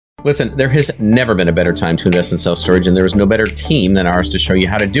Listen, there has never been a better time to invest in self-storage, and there is no better team than ours to show you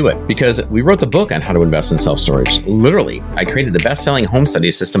how to do it. Because we wrote the book on how to invest in self-storage. Literally, I created the best-selling home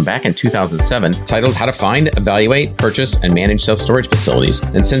study system back in 2007, titled How to Find, Evaluate, Purchase, and Manage Self-Storage Facilities.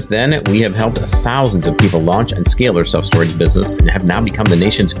 And since then, we have helped thousands of people launch and scale their self-storage business and have now become the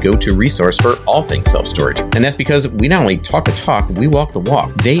nation's go-to resource for all things self-storage. And that's because we not only talk the talk, we walk the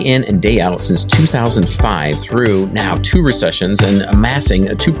walk. Day in and day out since 2005 through now 2 recessions and amassing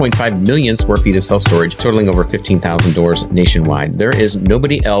a 2.5 million square feet of self-storage, totaling over 15,000 doors nationwide. There is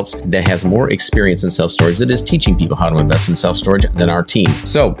nobody else that has more experience in self-storage that is teaching people how to invest in self-storage than our team.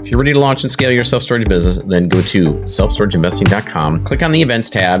 So if you're ready to launch and scale your self-storage business, then go to selfstorageinvesting.com, click on the events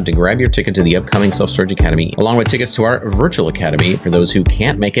tab to grab your ticket to the upcoming Self-Storage Academy, along with tickets to our virtual academy for those who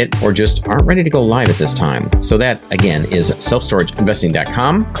can't make it or just aren't ready to go live at this time. So that, again, is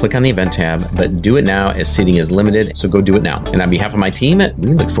selfstorageinvesting.com. Click on the event tab, but do it now as seating is limited, so go do it now. And on behalf of my team,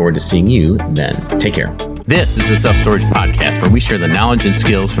 we look forward to seeing you then. Take care. This is the Self-Storage Podcast, where we share the knowledge and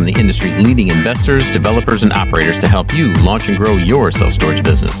skills from the industry's leading investors, developers, and operators to help you launch and grow your self-storage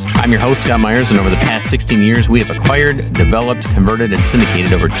business. I'm your host, Scott Myers, and over the past 16 years, we have acquired, developed, converted, and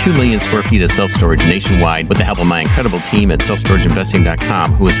syndicated over 2 million square feet of self-storage nationwide with the help of my incredible team at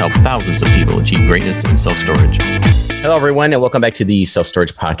selfstorageinvesting.com, who has helped thousands of people achieve greatness in self-storage. Hello, everyone, and welcome back to the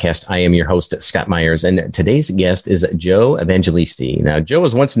Self-Storage Podcast. I am your host, Scott Myers, and today's guest is Joe Evangelisti. Now, Joe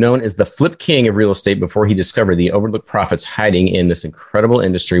was once known as the flip king of real estate before he discovered the overlooked profits hiding in this incredible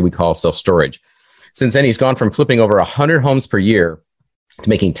industry we call self-storage. Since then, he's gone from flipping over 100 homes per year to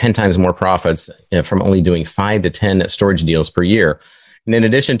making 10 times more profits from only doing 5 to 10 storage deals per year. And in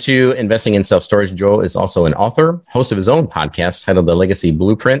addition to investing in self-storage, Joe is also an author, host of his own podcast titled The Legacy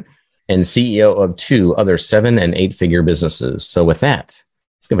Blueprint, and CEO of 2 other 7- and 8-figure businesses. So with that,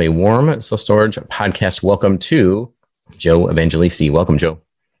 let's give a warm self-storage podcast welcome to Joe Evangelisti. Welcome, Joe.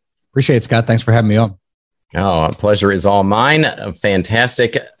 Appreciate it, Scott. Thanks for having me on. Oh, pleasure is all mine.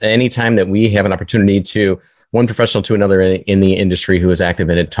 Fantastic. Anytime that we have an opportunity to one professional to another in the industry who is active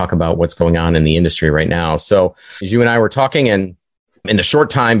in it, talk about what's going on in the industry right now. So as you and I were talking, and in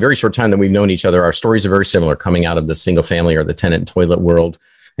the very short time that we've known each other, our stories are very similar coming out of the single family or the tenant and toilet world.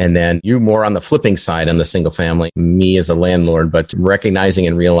 And then you more on the flipping side on the single family, me as a landlord, but recognizing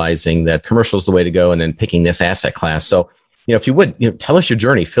and realizing that commercial is the way to go and then picking this asset class. So, if you would, tell us your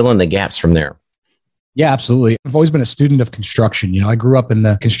journey, fill in the gaps from there. Yeah, absolutely. I've always been a student of construction. I grew up in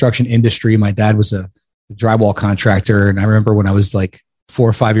the construction industry. My dad was a drywall contractor. And I remember when I was like 4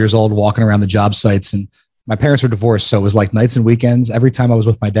 or 5 years old, walking around the job sites, and my parents were divorced. So it was like nights and weekends. Every time I was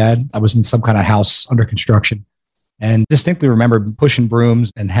with my dad, I was in some kind of house under construction. And distinctly remember pushing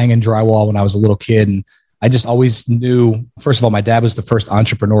brooms and hanging drywall when I was a little kid. And I just always knew, first of all, my dad was the first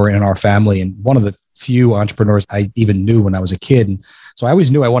entrepreneur in our family and one of the few entrepreneurs I even knew when I was a kid. And so I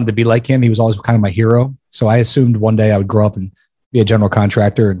always knew I wanted to be like him. He was always kind of my hero. So I assumed one day I would grow up and be a general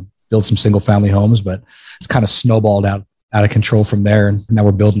contractor and build some single family homes, but it's kind of snowballed out of control from there. And now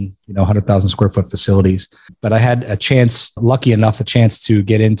we're building, 100,000 square foot facilities. But I had a chance to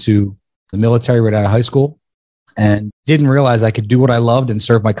get into the military right out of high school, and didn't realize I could do what I loved and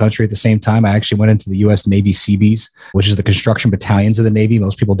serve my country at the same time. I actually went into the U.S. Navy Seabees, which is the construction battalions of the Navy.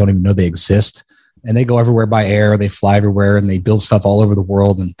 Most people don't even know they exist. And they go everywhere by air. They fly everywhere and they build stuff all over the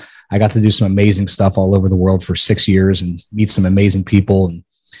world. And I got to do some amazing stuff all over the world for 6 years and meet some amazing people, and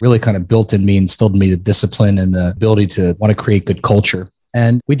really kind of built in me, instilled in me the discipline and the ability to want to create good culture.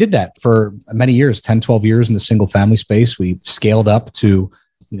 And we did that for many years, 10, 12 years in the single family space. We scaled up to,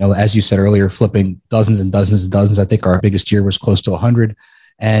 as you said earlier, flipping dozens and dozens and dozens. I think our biggest year was close to 100.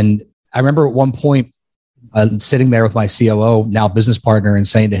 And I remember at one point sitting there with my COO, now business partner, and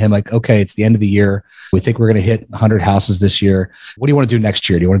saying to him, like, okay, it's the end of the year. We think we're going to hit 100 houses this year. What do you want to do next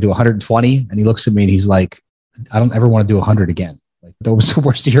year? Do you want to do 120? And he looks at me and he's like, I don't ever want to do 100 again. Like, that was the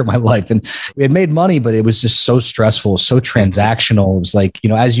worst year of my life. And we had made money, but it was just so stressful, so transactional. It was like,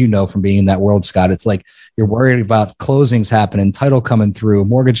 as you know, from being in that world, Scott, it's like you're worried about closings happening, title coming through,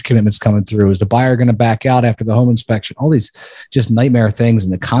 mortgage commitments coming through. Is the buyer going to back out after the home inspection? All these just nightmare things.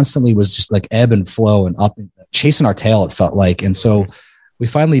 And it constantly was just like ebb and flow and up, chasing our tail, it felt like. And so we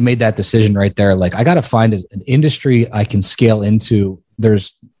finally made that decision right there. Like, I got to find an industry I can scale into.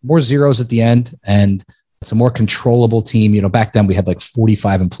 There's more zeros at the end, and it's a more controllable team. Back then we had like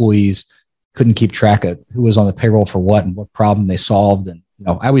 45 employees, couldn't keep track of who was on the payroll for what and what problem they solved. And,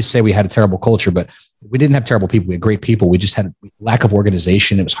 I always say we had a terrible culture, but we didn't have terrible people. We had great people. We just had a lack of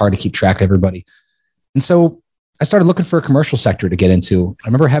organization. It was hard to keep track of everybody. And so I started looking for a commercial sector to get into. I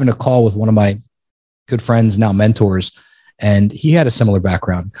remember having a call with one of my good friends, now mentors, And he had a similar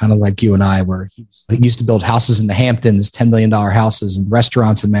background, kind of like you and I, where he used to build houses in the Hamptons, $10 million houses and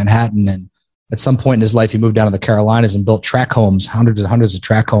restaurants in Manhattan. And at some point in his life, he moved down to the Carolinas and built tract homes, hundreds and hundreds of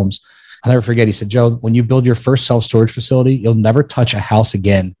tract homes. I'll never forget, he said, Joe, when you build your first self-storage facility, you'll never touch a house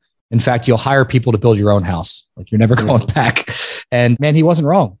again. In fact, you'll hire people to build your own house. Like, you're never going back. And man, he wasn't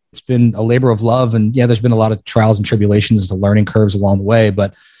wrong. It's been a labor of love. And yeah, there's been a lot of trials and tribulations, the learning curves along the way.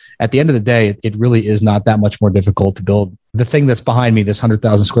 But at the end of the day, it really is not that much more difficult to build the thing that's behind me, this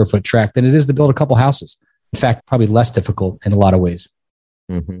 100,000 square foot tract, than it is to build a couple houses. In fact, probably less difficult in a lot of ways.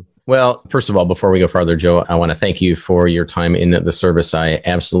 Mm-hmm. Well, first of all, before we go farther, Joe, I want to thank you for your time in the service. I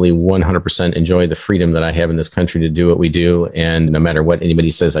absolutely 100% enjoy the freedom that I have in this country to do what we do. And no matter what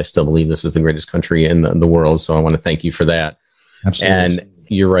anybody says, I still believe this is the greatest country in the world. So I want to thank you for that. Absolutely. And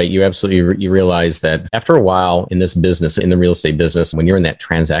you're right. You absolutely you realize that after a while in this business, in the real estate business, when you're in that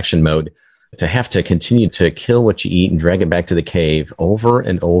transaction mode, to have to continue to kill what you eat and drag it back to the cave over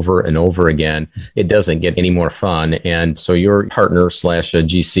and over and over again, it doesn't get any more fun. And so your partner /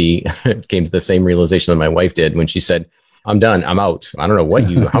 GC came to the same realization that my wife did when she said, I'm done. I'm out. I don't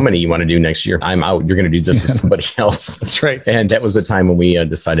know how many you want to do next year. I'm out. You're going to do this with somebody else. That's right. And that was the time when we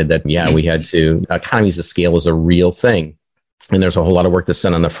decided that, yeah, we had to, economies of scale is a real thing. And there's a whole lot of work to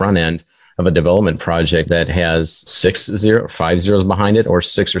send on the front end of a development project that has 5 zeros behind it or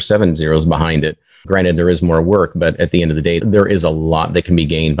 6 or 7 zeros behind it. Granted, there is more work, but at the end of the day, there is a lot that can be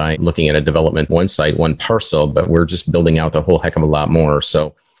gained by looking at a development, one site, one parcel, but we're just building out a whole heck of a lot more.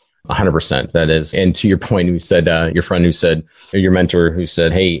 So 100%, that is. And to your point, you said, your friend who said, or your mentor who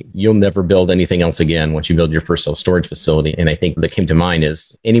said, hey, you'll never build anything else again once you build your first self-storage facility. And I think that came to mind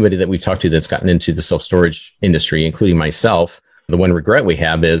is anybody that we've talked to that's gotten into the self-storage industry, including myself, the one regret we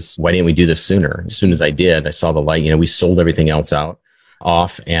have is, why didn't we do this sooner? As soon as I did, I saw the light. We sold everything else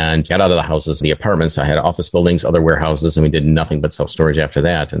off and got out of the houses, the apartments. I had office buildings, other warehouses, and we did nothing but self-storage after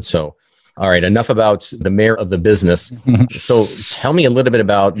that. And so, all right, enough about the mayor of the business. So tell me a little bit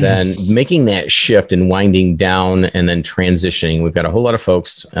about then making that shift and winding down and then transitioning. We've got a whole lot of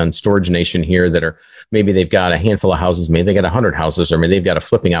folks on Storage Nation here that are, maybe they've got a handful of houses, maybe they got 100 houses, or maybe they've got a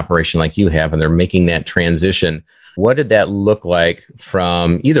flipping operation like you have, and they're making that transition. What did that look like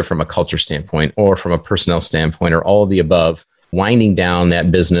either from a culture standpoint or from a personnel standpoint or all of the above, winding down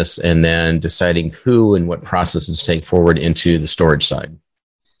that business and then deciding who and what processes to take forward into the storage side?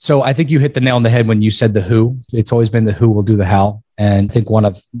 So I think you hit the nail on the head when you said the who. It's always been the who will do the how. And I think one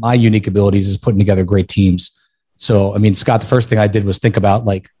of my unique abilities is putting together great teams. So, Scott, the first thing I did was think about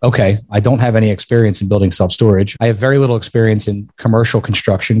okay, I don't have any experience in building self-storage. I have very little experience in commercial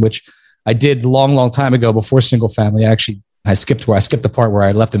construction, which I did long time ago before single family. I skipped the part where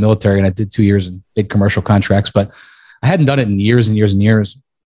I left the military and I did 2 years in big commercial contracts, but I hadn't done it in years and years and years,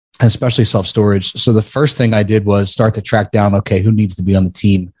 especially self-storage. So the first thing I did was start to track down, okay, who needs to be on the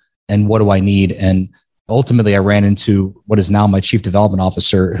team and what do I need? And ultimately I ran into what is now my chief development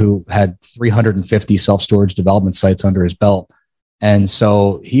officer, who had 350 self-storage development sites under his belt. And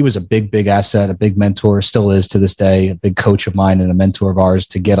so he was a big asset, a big mentor, still is to this day, a big coach of mine and a mentor of ours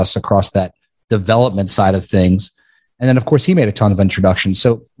to get us across that development side of things. And then, of course, he made a ton of introductions.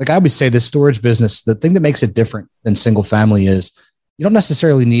 So I always say, this storage business, the thing that makes it different than single family is you don't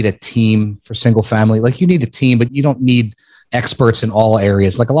necessarily need a team for single family. You need a team, but you don't need experts in all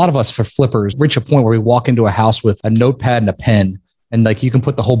areas. A lot of us for flippers reach a point where we walk into a house with a notepad and a pen, and you can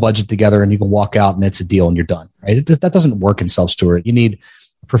put the whole budget together and you can walk out and it's a deal and you're done, right? That doesn't work in self-storage. You need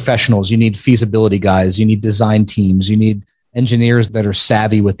professionals, you need feasibility guys, you need design teams, you need engineers that are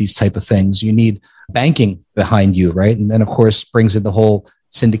savvy with these type of things. You need banking behind you, right? And then, of course, brings in the whole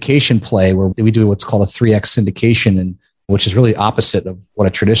syndication play where we do what's called a 3X syndication, and which is really opposite of what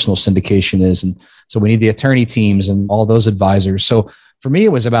a traditional syndication is. And so we need the attorney teams and all those advisors. So for me,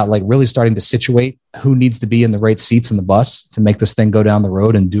 it was about really starting to situate who needs to be in the right seats in the bus to make this thing go down the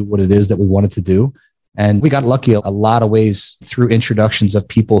road and do what it is that we wanted to do. And we got lucky a lot of ways through introductions of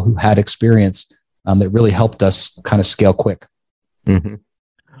people who had experience that really helped us kind of scale quick. Mm-hmm.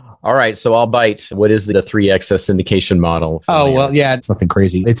 All right. So I'll bite. What is the 3X syndication model? Oh, well, yeah, it's nothing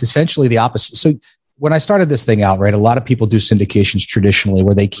crazy. It's essentially the opposite. So when I started this thing out, right, a lot of people do syndications traditionally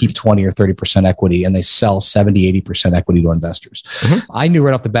where they keep 20 or 30% equity and they sell 70, 80% equity to investors. Mm-hmm. I knew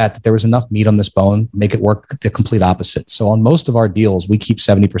right off the bat that there was enough meat on this bone, make it work the complete opposite. So on most of our deals, we keep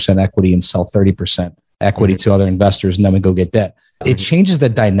 70% equity and sell 30% equity to other investors, and then we go get debt. It changes the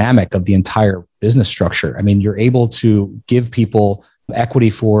dynamic of the entire business structure. You're able to give people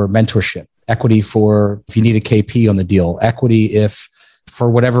equity for mentorship, equity for if you need a KP on the deal, equity if for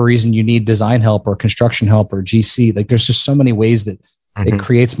whatever reason you need design help or construction help or GC. There's just so many ways that it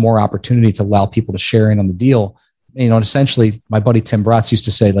creates more opportunity to allow people to share in on the deal. essentially my buddy Tim Bratz used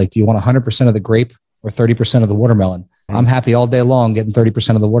to say, like, do you want 100% of the grape or 30% of the watermelon? I'm happy all day long getting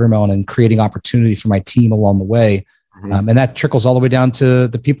 30% of the watermelon and creating opportunity for my team along the way. And that trickles all the way down to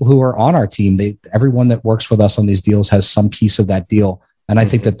the people who are on our team. Everyone that works with us on these deals has some piece of that deal. And I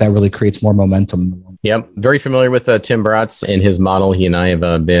think that really creates more momentum. Yep. Very familiar with Tim Bratz and his model. He and I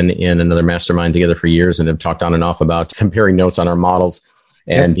have been in another mastermind together for years and have talked on and off about comparing notes on our models.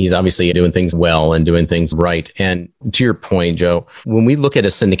 And he's obviously doing things well and doing things right. And to your point, Joe, when we look at a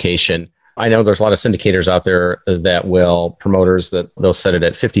syndication, I know there's a lot of syndicators out there that promoters that they'll set it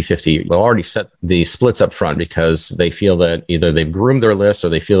at 50-50. They'll already set the splits up front because they feel that either they've groomed their list or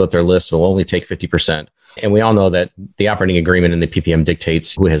they feel that their list will only take 50%. And we all know that the operating agreement and the PPM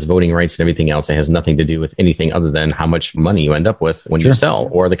dictates who has voting rights and everything else. It has nothing to do with anything other than how much money you end up with when you sell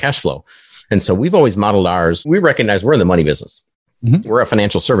or the cash flow. And so we've always modeled ours. We recognize we're in the money business. We're a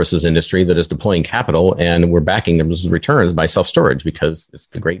financial services industry that is deploying capital, and we're backing those returns by self-storage because it's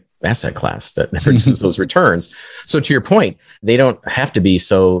the great asset class that produces those returns. So to your point, they don't have to be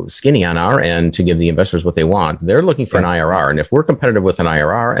so skinny on our end to give the investors what they want. They're looking for an IRR. And if we're competitive with an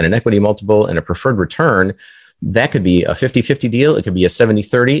IRR and an equity multiple and a preferred return, that could be a 50-50 deal. It could be a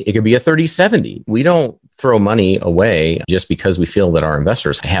 70-30. It could be a 30-70. We don't throw money away just because we feel that our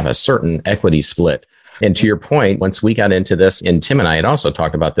investors have a certain equity split. And to your point, once we got into this, and Tim and I had also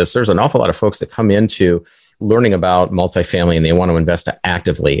talked about this, there's an awful lot of folks that come into learning about multifamily and they want to invest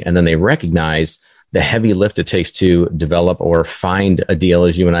actively. And then they recognize the heavy lift it takes to develop or find a deal,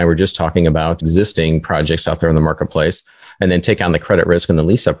 as you and I were just talking about, existing projects out there in the marketplace, and then take on the credit risk and the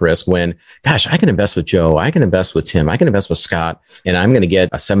lease up risk when, gosh, I can invest with Joe, I can invest with Tim, I can invest with Scott, and I'm going to get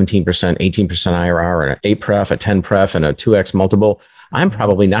a 17%, 18% IRR, and an 8 pref, a 10 pref, and a 2x multiple. I'm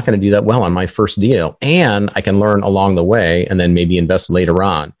probably not going to do that well on my first deal. And I can learn along the way and then maybe invest later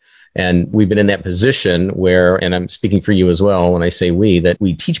on. And we've been in that position where, and I'm speaking for you as well when I say that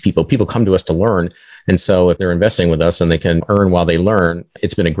we teach people come to us to learn. And so if they're investing with us and they can earn while they learn,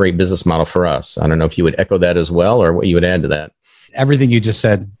 it's been a great business model for us. I don't know if you would echo that as well or what you would add to that. Everything you just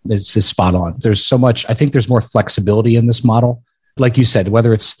said is spot on. There's so much, I think there's more flexibility in this model. Like you said,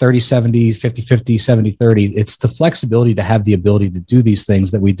 whether it's 30-70, 50-50, 70-30, it's the flexibility to have the ability to do these things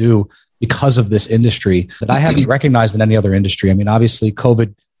that we do because of this industry that I haven't recognized in any other industry. I mean, obviously,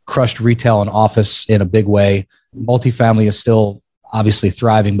 COVID crushed retail and office in a big way. Multifamily is still obviously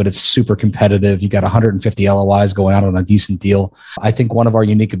thriving, but it's super competitive. You got 150 LOIs going out on a decent deal. I think one of our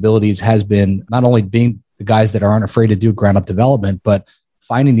unique abilities has been not only being the guys that aren't afraid to do ground up development, but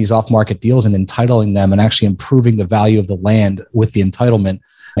finding these off-market deals and entitling them and actually improving the value of the land with the entitlement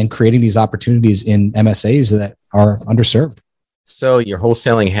and creating these opportunities in MSAs that are underserved. So your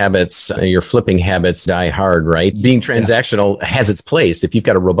wholesaling habits, your flipping habits die hard, right? Being transactional has its place. If you've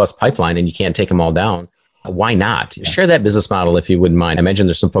got a robust pipeline and you can't take them all down, why not? Share that business model if you wouldn't mind. I imagine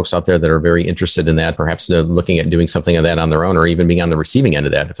there's some folks out there that are very interested in that. Perhaps they're looking at doing something of that on their own or even being on the receiving end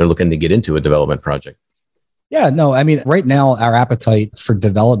of that if they're looking to get into a development project. Yeah, no, I mean, right now, our appetite for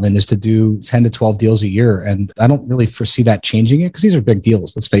development is to do 10 to 12 deals a year. And I don't really foresee that changing it because these are big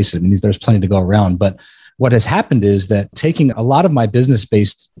deals. Let's face it. I mean, there's plenty to go around. But what has happened is that taking a lot of my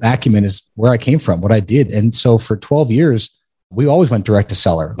business-based acumen is where I came from, what I did. And so for 12 years, we always went direct to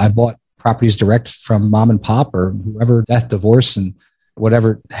seller. I bought properties direct from mom and pop or whoever, death, divorce, and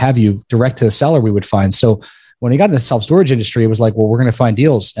whatever have you, direct to the seller we would find. So when he got into the self-storage industry, it was like, well, we're going to find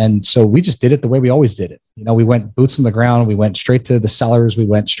deals. And so we just did it the way we always did it. You know, we went boots on the ground. We went straight to the sellers. We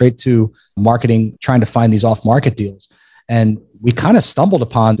went straight to marketing, trying to find these off-market deals. And we kind of stumbled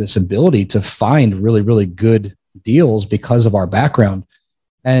upon this ability to find really, really good deals because of our background.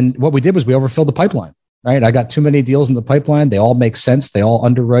 And what we did was we overfilled the pipeline, right? I got too many deals in the pipeline. They all make sense. They all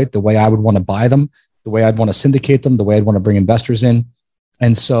underwrite the way I would want to buy them, the way I'd want to syndicate them, the way I'd want to bring investors in.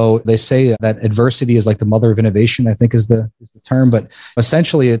 And so they say that adversity is like the mother of innovation, I think is the term. But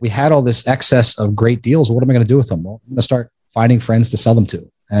essentially, we had all this excess of great deals. What am I going to do with them? Well, I'm going to start finding friends to sell them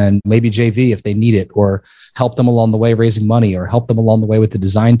to. And maybe JV if they need it, or help them along the way raising money, or help them along the way with the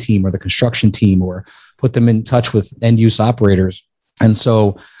design team or the construction team, or put them in touch with end use operators. And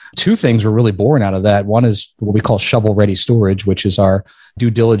so two things were really born out of that. One is what we call shovel ready storage, which is our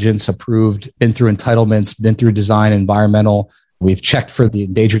due diligence approved, been through entitlements, been through design, environmental. We've checked for the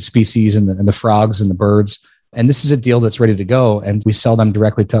endangered species and the frogs and the birds. And this is a deal that's ready to go. And we sell them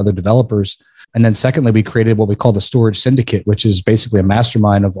directly to other developers. And then secondly, we created what we call the storage syndicate, which is basically a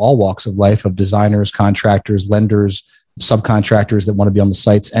mastermind of all walks of life, of designers, contractors, lenders, subcontractors that want to be on the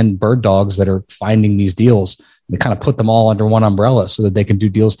sites, and bird dogs that are finding these deals. We kind of put them all under one umbrella so that they can do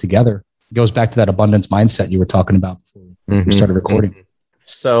deals together. It goes back to that abundance mindset you were talking about before we started recording.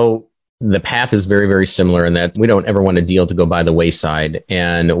 So The path is very, very similar in that we don't ever want a deal to go by the wayside.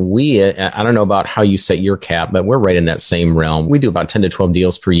 And I don't know about how you set your cap, but we're right in that same realm. We do about 10 to 12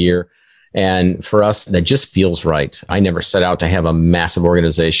 deals per year. And for us, that just feels right. I never set out to have a massive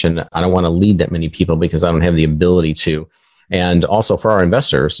organization. I don't want to lead that many people because I don't have the ability to. And also for our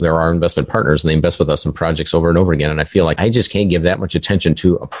investors, they're our investment partners and they invest with us in projects over and over again. And I feel like I just can't give that much attention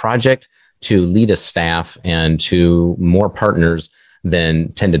to a project, to lead a staff, and to more partners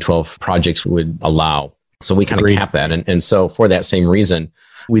than 10 to 12 projects would allow. So we kind of cap that. And so for that same reason,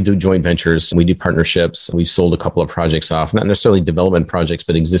 we do joint ventures, we do partnerships. We've sold a couple of projects off, not necessarily development projects,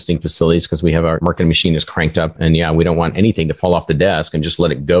 but existing facilities because we have our marketing machine is cranked up. And yeah, we don't want anything to fall off the desk and just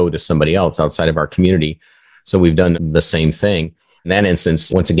let it go to somebody else outside of our community. So we've done the same thing. In that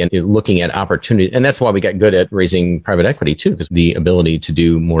instance, once again, looking at opportunity. And that's why we got good at raising private equity too, because the ability to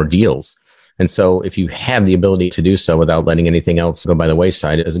do more deals. And so if you have the ability to do so without letting anything else go by the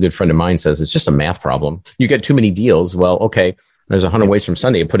wayside, as a good friend of mine says, it's just a math problem. You get too many deals. Well, okay, there's 100 ways from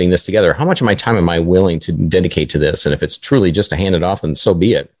Sunday of putting this together. How much of my time am I willing to dedicate to this? And if it's truly just to hand it off, then so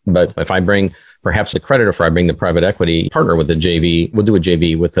be it. But if I bring perhaps the credit, or if I bring the private equity partner with a JV, we'll do a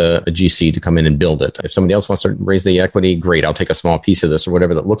JV with a GC to come in and build it. If somebody else wants to raise the equity, great, I'll take a small piece of this or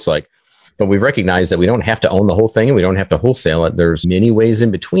whatever that looks like. But we've recognized that we don't have to own the whole thing and we don't have to wholesale it. There's many ways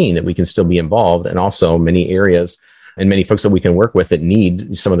in between that we can still be involved, and also many areas and many folks that we can work with that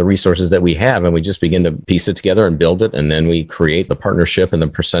need some of the resources that we have. And we just begin to piece it together and build it. And then we create the partnership and the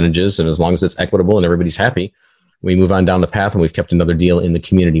percentages. And as long as it's equitable and everybody's happy, we move on down the path, and we've kept another deal in the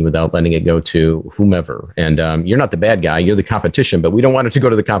community without letting it go to whomever. And you're not the bad guy, you're the competition, but we don't want it to go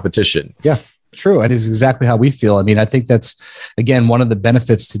to the competition. Yeah. True. It is exactly how we feel. I mean, I think that's, again, one of the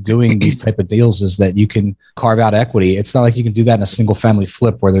benefits to doing these type of deals is that you can carve out equity. It's not like you can do that in a single family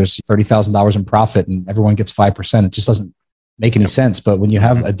flip where there's $30,000 in profit and everyone gets 5%. It just doesn't make any sense. But when you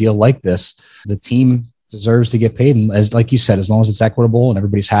have a deal like this, the team deserves to get paid. And as like you said, as long as it's equitable and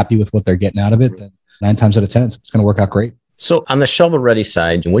everybody's happy with what they're getting out of it, then 9 times out of 10, it's going to work out great. So on the shovel-ready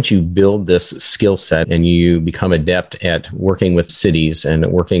side, once you build this skill set and you become adept at working with cities and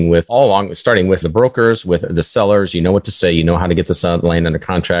working with all along, starting with the brokers, with the sellers, you know what to say, you know how to get this land under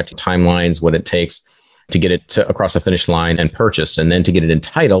contract, timelines, what it takes to get it across the finish line and purchased, and then to get it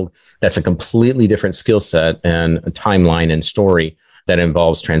entitled, that's a completely different skill set and a timeline and story that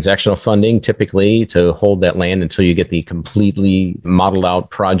involves transactional funding, typically to hold that land until you get the completely modeled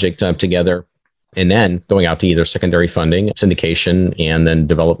out project together. And then going out to either secondary funding, syndication, and then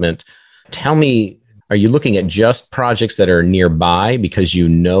development. Tell me, are you looking at just projects that are nearby because you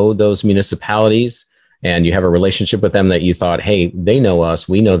know those municipalities and you have a relationship with them that you thought, hey, they know us,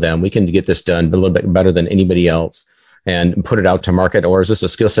 we know them, we can get this done a little bit better than anybody else and put it out to market? Or is this a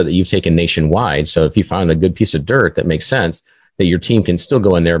skill set that you've taken nationwide? So if you found a good piece of dirt that makes sense, that your team can still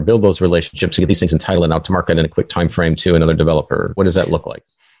go in there, build those relationships to get these things entitled and out to market in a quick time frame to another developer. What does that look like?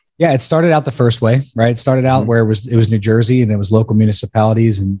 Yeah, it started out the first way, right? It started out where it was New Jersey and it was local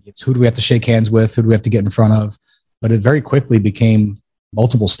municipalities, and it's who do we have to shake hands with? Who do we have to get in front of? But it very quickly became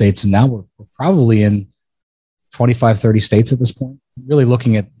multiple states. And now we're probably in 25, 30 states at this point, really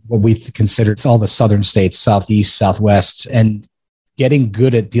looking at what we consider it's all the southern states, Southeast, Southwest, and getting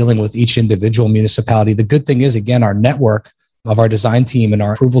good at dealing with each individual municipality. The good thing is, again, our network of our design team and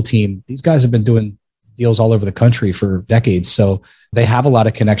our approval team, these guys have been doing deals all over the country for decades. So they have a lot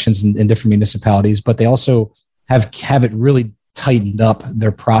of connections in different municipalities, but they also have it really tightened up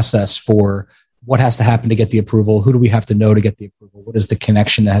their process for what has to happen to get the approval. Who do we have to know to get the approval? What is the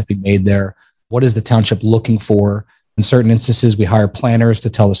connection that has to be made there? What is the township looking for? In certain instances, we hire planners to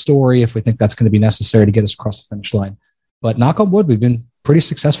tell the story if we think that's going to be necessary to get us across the finish line. But knock on wood, we've been pretty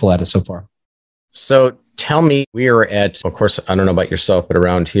successful at it so far. So tell me, we are at, of course, I don't know about yourself, but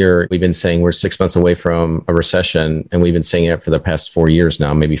around here, we've been saying we're 6 months away from a recession, and we've been saying it for the past 4 years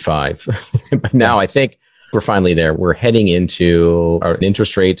now, maybe 5. But now I think we're finally there. We're heading into an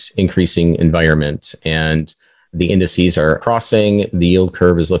interest rate increasing environment, and the indices are crossing. The yield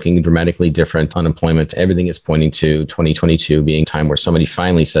curve is looking dramatically different. Unemployment, everything is pointing to 2022 being a time where somebody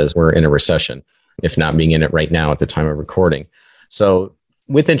finally says we're in a recession, if not being in it right now at the time of recording. So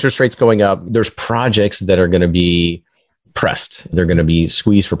with interest rates going up, there's projects that are going to be pressed. They're going to be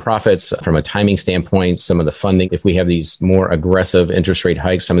squeezed for profits from a timing standpoint. Some of the funding, if we have these more aggressive interest rate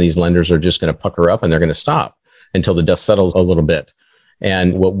hikes, some of these lenders are just going to pucker up and they're going to stop until the dust settles a little bit.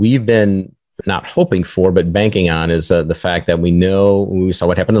 And what we've been not hoping for, but banking on is the fact that we saw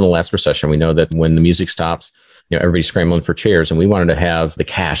what happened in the last recession. We know that when the music stops, everybody's scrambling for chairs, and we wanted to have the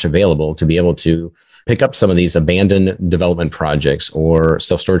cash available to be able to pick up some of these abandoned development projects or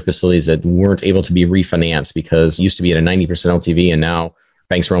self-storage facilities that weren't able to be refinanced because it used to be at a 90% LTV and now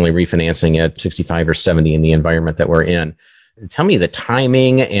banks were only refinancing at 65 or 70 in the environment that we're in. Tell me the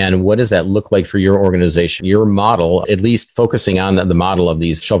timing and what does that look like for your organization, your model, at least focusing on the model of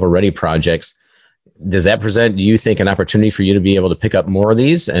these shovel-ready projects. Does that present, do you think, an opportunity for you to be able to pick up more of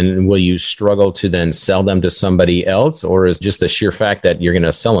these? And will you struggle to then sell them to somebody else? Or is just the sheer fact that you're going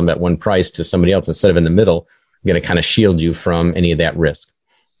to sell them at one price to somebody else instead of in the middle going to kind of shield you from any of that risk?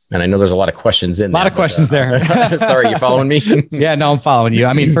 And I know there's a lot of questions in there. A lot of questions there. Sorry, you following me? Yeah, no, I'm following you.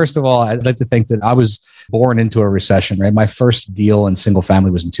 I mean, first of all, I'd like to think that I was born into a recession, right? My first deal in single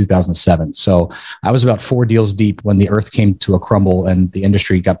family was in 2007. So I was about 4 deals deep when the earth came to a crumble and the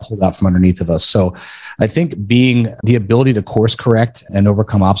industry got pulled out from underneath of us. So I think being the ability to course correct and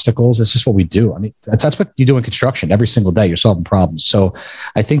overcome obstacles, it's just what we do. I mean, that's what you do in construction every single day. You're solving problems. So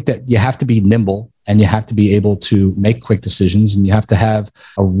I think that you have to be nimble and you have to be able to make quick decisions and you have to have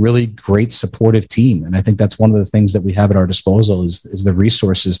a really great supportive team. And I think that's one of the things that we have at our disposal is the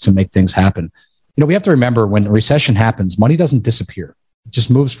resources to make things happen. You know, we have to remember when a recession happens, money doesn't disappear. It just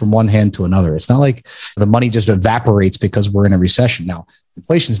moves from one hand to another. It's not like the money just evaporates because we're in a recession. Now,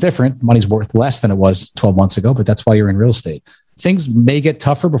 inflation's different. Money's worth less than it was 12 months ago, but that's why you're in real estate. Things may get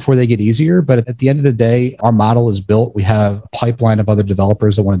tougher before they get easier, but at the end of the day, our model is built. We have a pipeline of other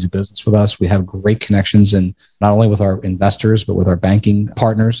developers that want to do business with us. We have great connections and not only with our investors, but with our banking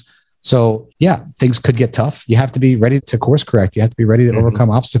partners. So yeah, things could get tough. You have to be ready to course correct. You have to be ready to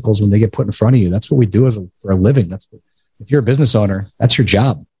overcome obstacles when they get put in front of you. That's what we do for a living. If you're a business owner, that's your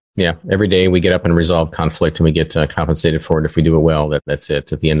job. Yeah. Every day we get up and resolve conflict and we get compensated for it. If we do it well, that's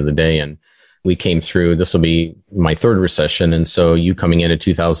it at the end of the day. And we came through, this will be my 3rd recession. And so you coming in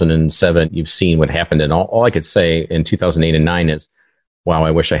 2007, you've seen what happened. And all I could say in 2008 and 9 is, wow,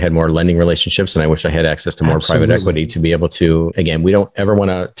 I wish I had more lending relationships and I wish I had access to more private equity to be able to, again, we don't ever want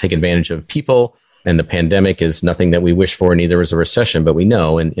to take advantage of people. And the pandemic is nothing that we wish for, neither is a recession. But we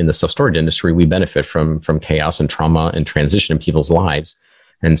know in the self-storage industry, we benefit from chaos and trauma and transition in people's lives.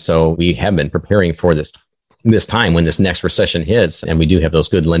 And so we have been preparing for this time when this next recession hits. And we do have those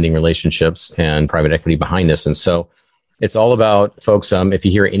good lending relationships and private equity behind us. And so it's all about, folks, if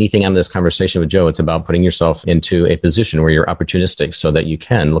you hear anything on this conversation with Joe, it's about putting yourself into a position where you're opportunistic so that you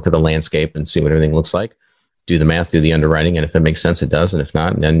can look at the landscape and see what everything looks like, do the math, do the underwriting. And if it makes sense, it does. And if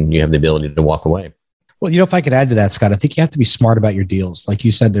not, then you have the ability to walk away. Well, if I could add to that, Scott, I think you have to be smart about your deals. Like you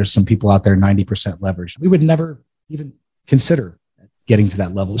said, there's some people out there, 90% leverage. We would never even consider getting to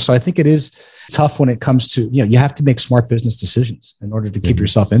that level. So I think it is tough when it comes to, you have to make smart business decisions in order to keep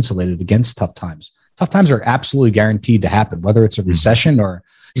yourself insulated against tough times. Tough times are absolutely guaranteed to happen, whether it's a recession or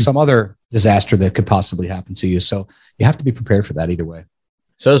some other disaster that could possibly happen to you. So you have to be prepared for that either way.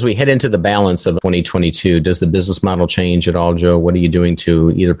 So as we head into the balance of 2022, does the business model change at all, Joe? What are you doing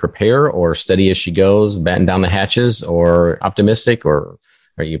to either prepare or steady as she goes, batten down the hatches, or optimistic, or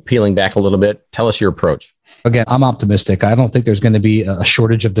are you peeling back a little bit? Tell us your approach. Again, I'm optimistic. I don't think there's going to be a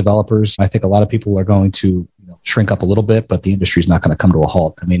shortage of developers. I think a lot of people are going to shrink up a little bit, but the industry is not going to come to a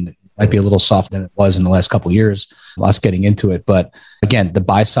halt. I mean, it might be a little softer than it was in the last couple of years, us getting into it. But again, the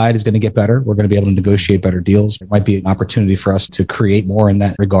buy side is going to get better. We're going to be able to negotiate better deals. There might be an opportunity for us to create more in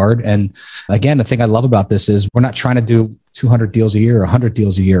that regard. And again, the thing I love about this is we're not trying to do 200 deals a year or 100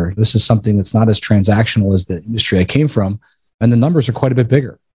 deals a year. This is something that's not as transactional as the industry I came from. And the numbers are quite a bit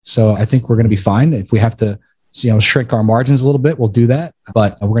bigger. So I think we're going to be fine. If we have to, shrink our margins a little bit, we'll do that.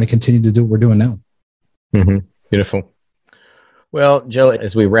 But we're going to continue to do what we're doing now. Mm-hmm. Beautiful. Well, Joe,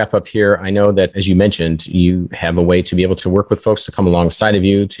 as we wrap up here, I know that, as you mentioned, you have a way to be able to work with folks to come alongside of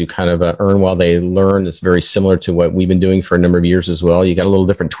you to kind of earn while they learn. It's very similar to what we've been doing for a number of years as well. You got a little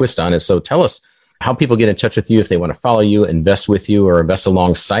different twist on it. So tell us how people get in touch with you if they want to follow you, invest with you, or invest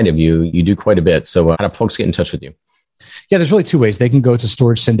alongside of you. You do quite a bit. So how do folks get in touch with you? Yeah, there's really 2 ways. They can go to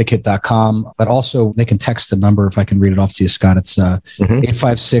storagesyndicate.com, but also they can text the number. If I can read it off to you, Scott, it's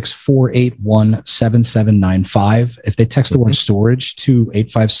 856-481-7795. If they text the word storage to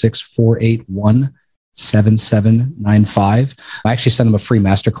 856-481-7795, I actually send them a free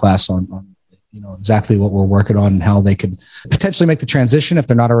masterclass on exactly what we're working on and how they could potentially make the transition if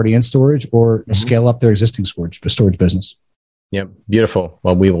they're not already in storage or scale up their existing storage business. Yep. Beautiful.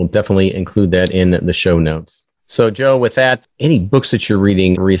 Well, we will definitely include that in the show notes. So, Joe, with that, any books that you're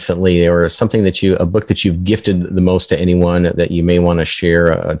reading recently, or something a book that you've gifted the most to anyone that you may want to share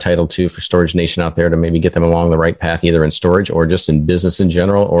a title to for Storage Nation out there to maybe get them along the right path, either in storage or just in business in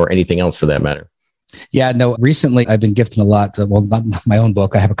general, or anything else for that matter? Yeah, no, recently I've been gifting a lot. Well, not my own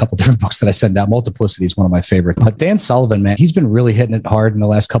book. I have a couple different books that I send out. Multiplicity is one of my favorites. But Dan Sullivan, man, he's been really hitting it hard in the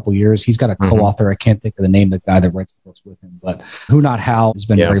last couple of years. He's got a co-author. I can't think of the name of the guy that writes the books with him, but Who Not How has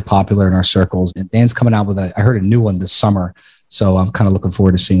been very popular in our circles. And Dan's coming out with I heard a new one this summer. So I'm kind of looking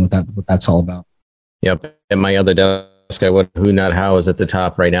forward to seeing what that's all about. Yep. And my other desk, Who Not How is at the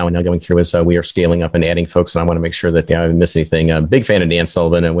top right now. And now going through is we are scaling up and adding folks. And I want to make sure that I didn't miss anything. I'm a big fan of Dan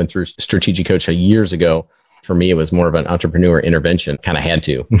Sullivan. I went through Strategic Coach years ago. For me, it was more of an entrepreneur intervention. Kind of had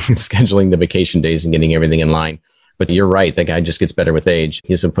to scheduling the vacation days and getting everything in line. But you're right. That guy just gets better with age.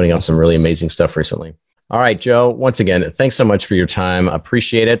 He's been putting out some really amazing stuff recently. All right, Joe, once again, thanks so much for your time.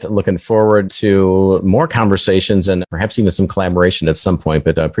 Appreciate it. Looking forward to more conversations and perhaps even some collaboration at some point.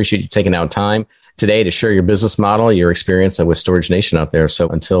 But I appreciate you taking out time today to share your business model, your experience with Storage Nation out there. So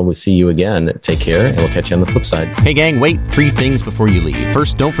until we see you again, take care, and we'll catch you on the flip side. Hey, gang, wait, 3 things before you leave.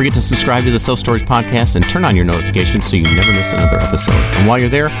 First, don't forget to subscribe to the Self Storage Podcast and turn on your notifications so you never miss another episode. And while you're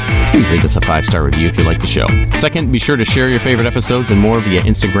there, please leave us a 5-star review if you like the show. Second, be sure to share your favorite episodes and more via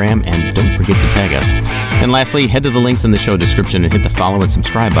Instagram, and don't forget to tag us. And lastly, head to the links in the show description and hit the follow and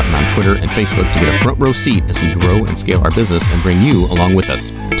subscribe button on Twitter and Facebook to get a front row seat as we grow and scale our business and bring you along with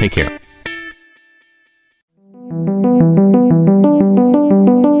us. Take care.